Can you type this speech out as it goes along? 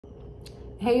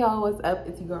Hey y'all, what's up?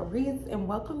 It's your girl Reese, and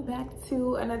welcome back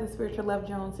to another Spiritual Love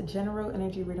Jones general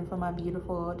energy reading for my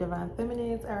beautiful divine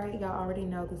feminines. All right, y'all already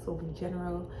know this will be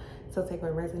general, so take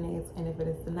what resonates, and if it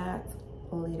is not,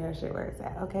 leave that shit where it's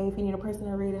at. Okay, if you need a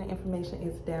personal reading, information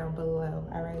is down below.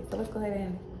 All right, so let's go ahead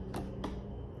and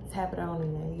tap it on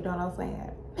in. You know what I'm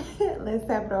saying? Let's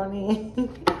tap it on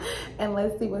in and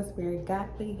let's see what Spirit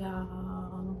got for y'all.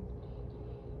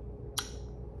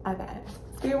 Okay,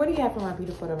 Spirit, what do you have for my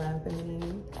beautiful divine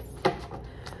feminine?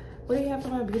 What do you have for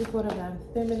my beautiful divine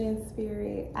feminine,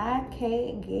 Spirit? I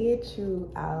can't get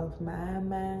you off my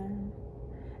mind.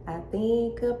 I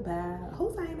think about,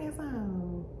 who sang that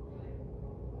song?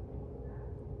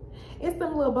 It's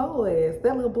them little boys,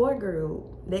 that little boy group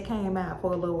that came out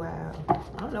for a little while.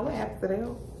 I don't know what happened to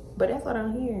them, but that's what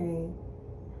I'm hearing.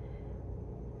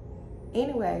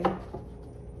 Anyway,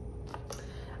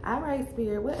 all right,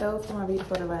 Spirit, what else for my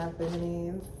beautiful divine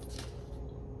feminines?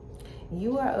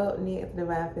 You are up next,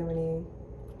 divine feminine.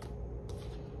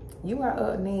 You are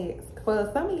up next. For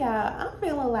some of y'all, I'm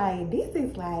feeling like this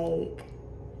is like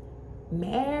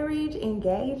marriage,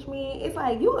 engagement. It's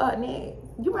like you up next.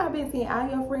 You probably been seeing all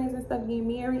your friends and stuff get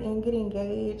married and get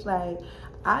engaged. Like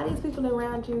all these people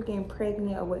around you getting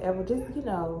pregnant or whatever. Just, you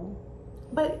know.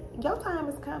 But your time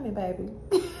is coming, baby.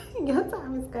 Your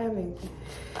time is coming.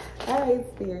 All right,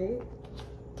 Spirit.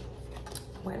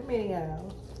 Wait a minute,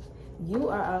 y'all. You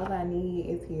are all I need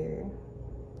is here.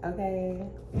 Okay?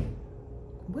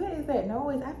 What is that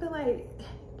noise? I feel like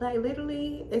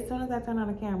literally, as soon as I turn on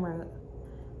the camera,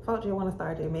 folks just want to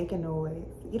start just making noise.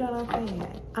 You know what I'm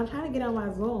saying? I'm trying to get on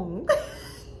my Zoom.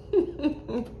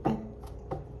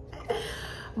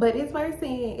 But this person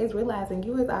is realizing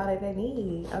you is all that they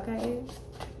need, okay?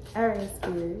 All right,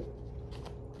 Spirit.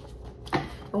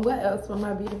 And what else for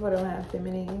my beautiful divine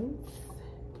feminine?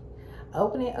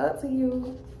 Open it up to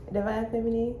you, divine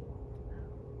feminine.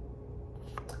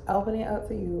 Open it up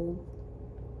to you.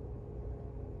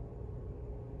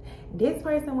 This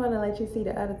person want to let you see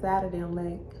the other side of them.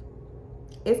 Like,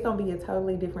 it's going to be a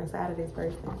totally different side of this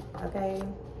person, okay?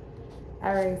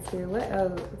 All right, Spirit, what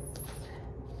else?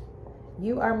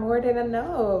 You are more than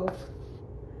enough.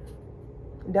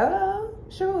 Duh.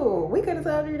 Sure, we could have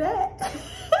told you that.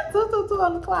 2:22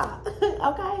 on the clock.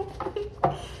 Okay?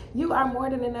 You are more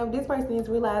than enough. This person is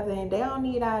realizing they don't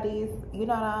need all these, you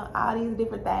know, all these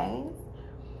different things.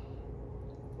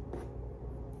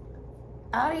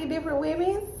 All these different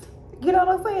women. You know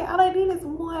what I'm saying? All they need is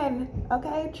one.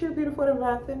 Okay? True, beautiful,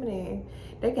 divine feminine.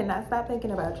 They cannot stop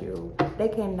thinking about you. They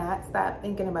cannot stop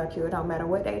thinking about you. It don't matter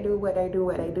what they do,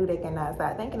 they cannot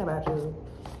stop thinking about you.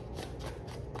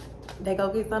 They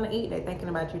go get something to eat, they thinking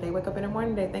about you. They wake up in the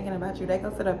morning, they thinking about you. They go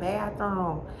to the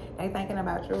bathroom, they thinking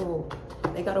about you.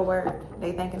 They go to work,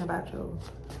 they thinking about you.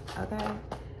 Okay?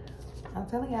 I'm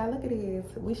telling y'all, look at this.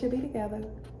 We should be together.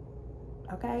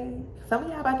 Okay? Some of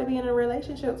y'all about to be in a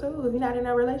relationship too. If you're not in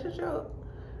a relationship,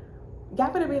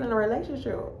 y'all better be in a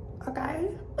relationship.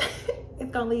 Okay? It's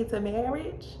gonna lead to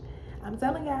marriage. I'm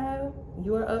telling y'all,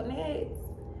 you're up next.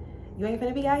 You ain't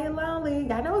finna be out here lonely.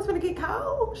 Y'all know it's finna get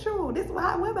cold. Sure, this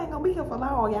hot weather ain't gonna be here for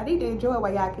long. Y'all need to enjoy it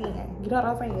while y'all can. You know what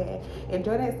I'm saying?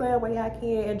 Enjoy that sun while y'all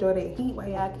can. Enjoy that heat while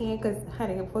y'all can. Cause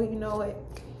honey, before you know it,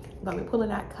 I'm gonna be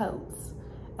pulling out coats.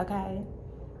 Okay?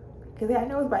 Cause I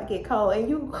know it's about to get cold. And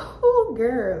you, ooh,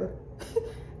 girl,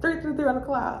 3 on the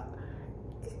clock.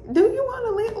 Do you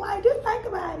wanna live like, just think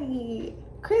about it.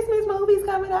 Christmas movies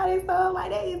coming out and stuff,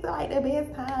 like that is like the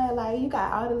best time. Like you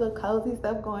got all the little cozy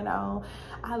stuff going on.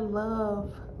 I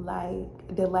love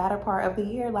like the latter part of the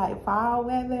year, like fall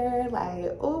weather,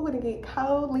 like oh, when it get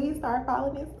cold, leaves start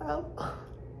falling and stuff.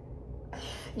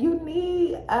 You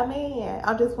need a man.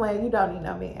 I'm just playing, you don't need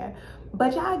no man.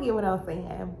 But y'all get what I'm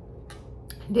saying.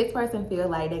 This person feel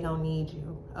like they gonna need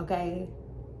you, okay?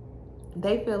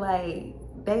 They feel like,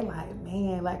 they like,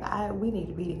 man, like we need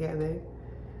to be together.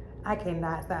 I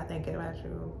cannot stop thinking about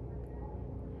you.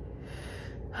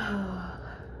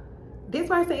 This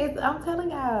person is, I'm telling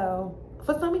y'all,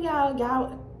 for some of y'all,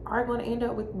 y'all are going to end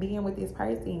up with being with this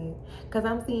person. Because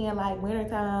I'm seeing like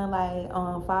wintertime, like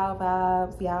fall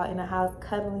vibes, y'all in the house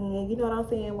cuddling, you know what I'm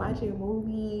saying, watching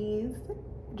movies,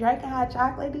 drinking hot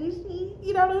chocolate and shit.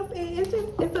 You know what I'm saying? It's just,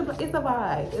 it's a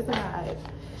vibe. It's a vibe.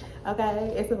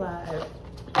 Okay? It's a vibe.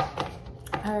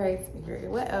 All right, Spirit,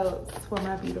 what else for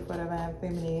my beautiful divine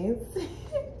feminines?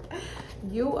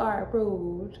 You are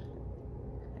approved,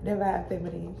 divine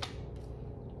feminine.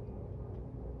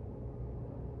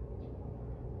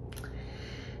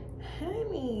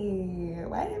 Honey,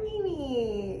 wait a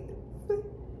minute.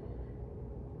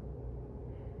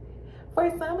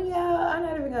 For some of y'all, I'm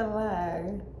not even gonna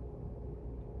lie.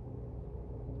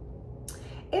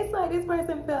 It's like this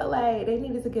person felt like they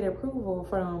needed to get approval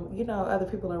from, you know, other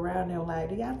people around them. Like,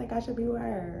 do y'all think I should be with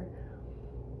her?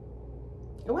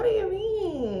 What do you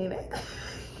mean?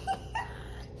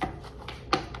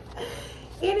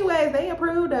 Anyways, they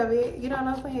approved of it. You know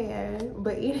what I'm saying?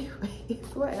 But anyways,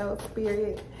 what else,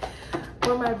 Spirit?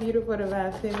 For my beautiful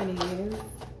divine feminines.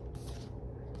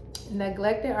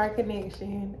 Neglected our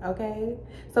connection, okay?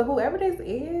 So whoever this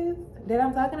is that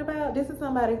I'm talking about, this is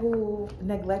somebody who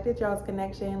neglected y'all's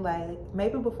connection. Like,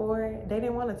 maybe before, they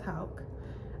didn't want to talk,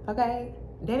 okay?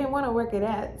 They didn't want to work it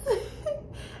out.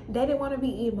 They didn't want to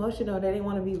be emotional. They didn't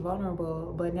want to be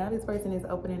vulnerable. But now this person is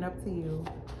opening up to you.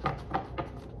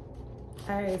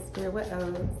 All right, Spirit, what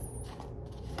else?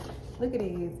 Look at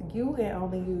this. You and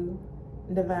only you,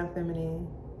 divine feminine.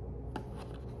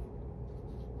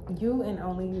 You and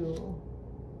only you.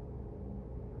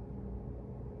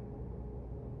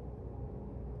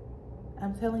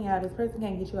 I'm telling y'all, this person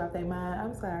can't get you off their mind.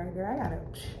 I'm sorry, girl. I gotta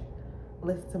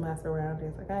listen to my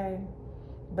surroundings, okay?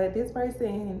 But this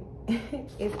person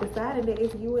is deciding that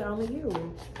it's you and only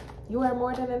you. You are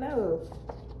more than enough.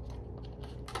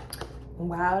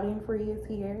 Wild and free is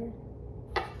here.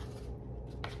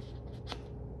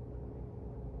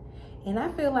 And I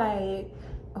feel like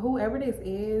whoever this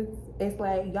is, it's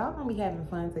like y'all gonna be having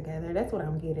fun together. That's what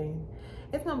I'm getting.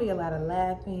 It's gonna be a lot of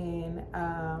laughing,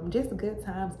 just good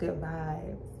times, good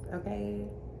vibes, okay?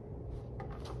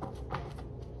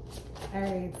 All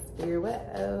right, Spirit,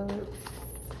 what else?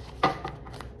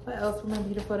 What else for my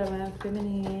beautiful divine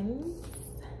feminines?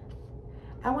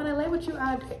 I want to lay with you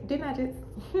all day. Didn't I just,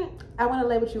 I want to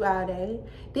lay with you all day.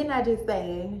 Didn't I just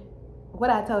say what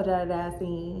I told y'all that I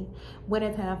seen?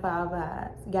 Wintertime, fall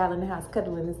vibes. Y'all in the house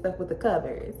cuddling and stuff with the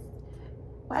covers.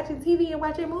 Watching TV and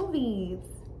watching movies.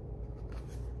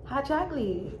 Hot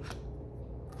chocolate.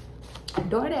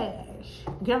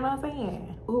 DoorDash. You know what I'm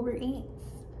saying? Uber Eats.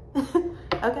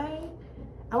 Okay?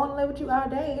 I want to lay with you all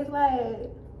day. It's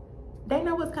like, they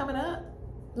know what's coming up.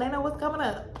 They know what's coming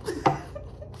up.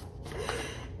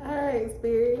 All right,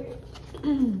 Spirit.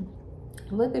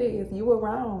 Look at this. You were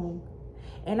wrong.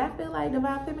 And I feel like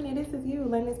divine feminine, this is you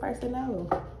letting this person know.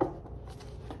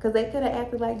 Because they could have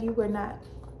acted like you were not,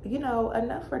 you know,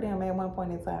 enough for them at one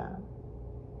point in time.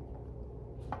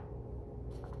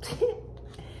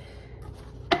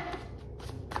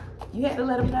 You had to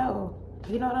let them know.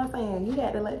 You know what I'm saying? You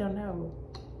had to let them know.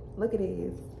 Look at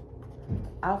this.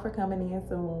 Offer coming in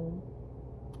soon.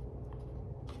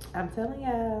 I'm telling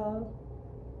y'all.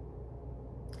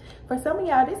 For some of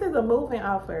y'all, this is a moving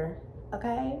offer,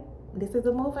 okay? This is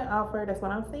a moving offer. That's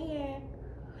what I'm saying.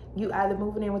 You either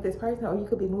moving in with this person or you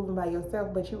could be moving by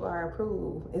yourself, but you are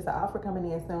approved. It's an offer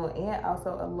coming in soon and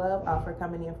also a love offer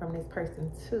coming in from this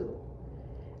person too,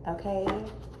 okay?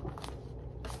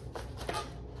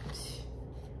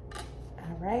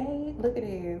 All right, look at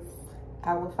this.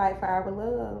 I will fight for our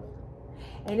love.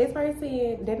 And this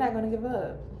person, they're not going to give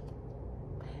up.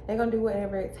 They're going to do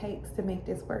whatever it takes to make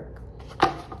this work.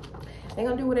 They're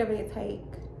going to do whatever it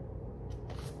takes.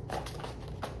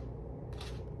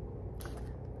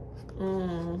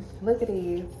 Look at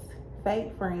these.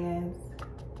 Fake friends.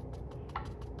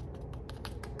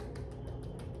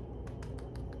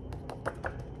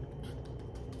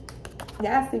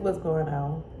 Y'all see what's going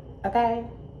on. Okay?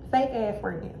 Fake ass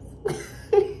friends.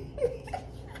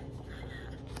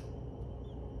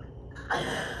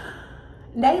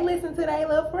 They listen to their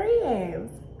little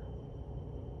friends.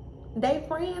 They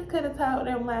friends could have told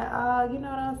them like, oh, you know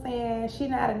what I'm saying? She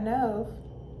not enough.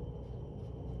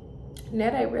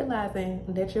 Now they realizing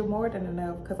that you're more than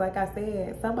enough. Because like I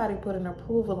said, somebody put an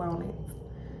approval on it.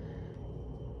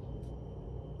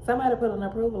 Somebody put an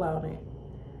approval on it.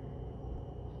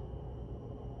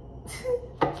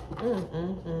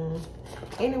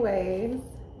 Anyways,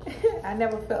 I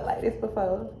never felt like this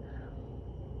before.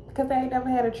 Because they ain't never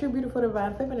had a true, beautiful,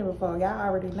 divine feminine before. Y'all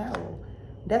already know.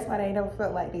 That's why they ain't never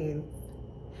felt like this.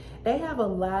 They have a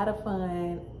lot of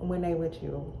fun when they with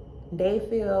you. They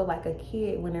feel like a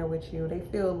kid when they're with you. They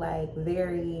feel like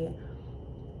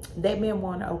they men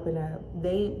want to open up.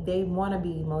 They want to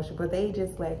be emotional, but they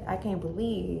just like, I can't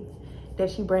believe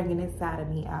that she bringing this side of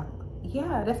me out.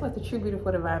 Yeah, that's what the true,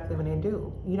 beautiful, divine feminine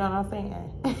do. You know what I'm saying?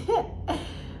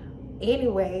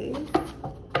 Anyways,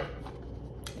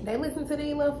 they listen to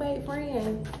these little fake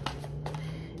friends.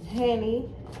 Honey,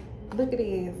 look at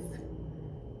this.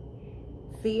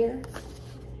 Fear.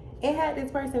 It had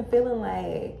this person feeling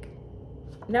like,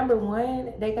 number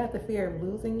one, they got the fear of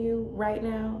losing you right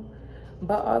now,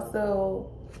 but also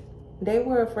they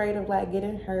were afraid of like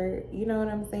getting hurt. You know what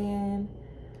I'm saying?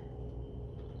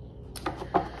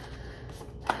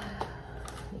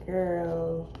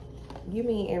 Girl, You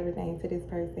mean everything to this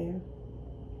person.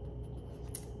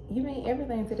 You mean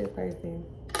everything to this person.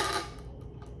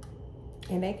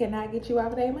 And they cannot get you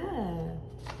off of their mind.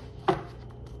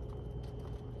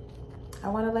 I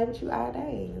want to lay with you all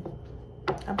day.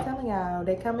 I'm telling y'all,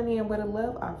 they're coming in with a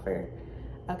love offer.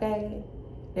 Okay?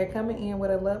 They're coming in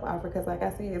with a love offer because, like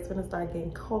I said, it's going to start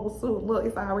getting cold soon. Look,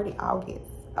 it's already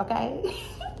August. Okay?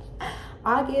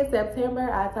 August, September,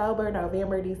 October,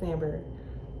 November, December.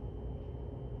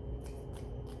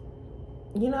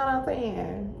 You know what I'm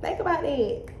saying? Think about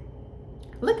it.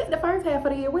 Look at the first half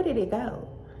of the year. Where did it go?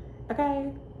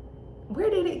 Okay? Where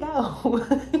did it go?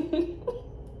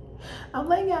 I'm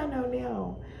letting y'all know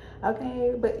now.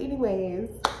 Okay? But anyways,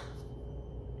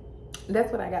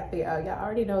 that's what I got for y'all. Y'all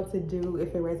already know what to do if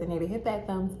it resonated. Hit that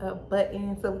thumbs up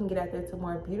button so we can get out there to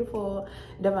more beautiful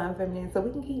divine feminine, so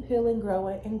we can keep healing,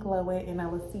 growing, and glowing. And I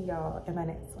will see y'all in my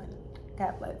next one.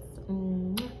 God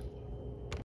bless.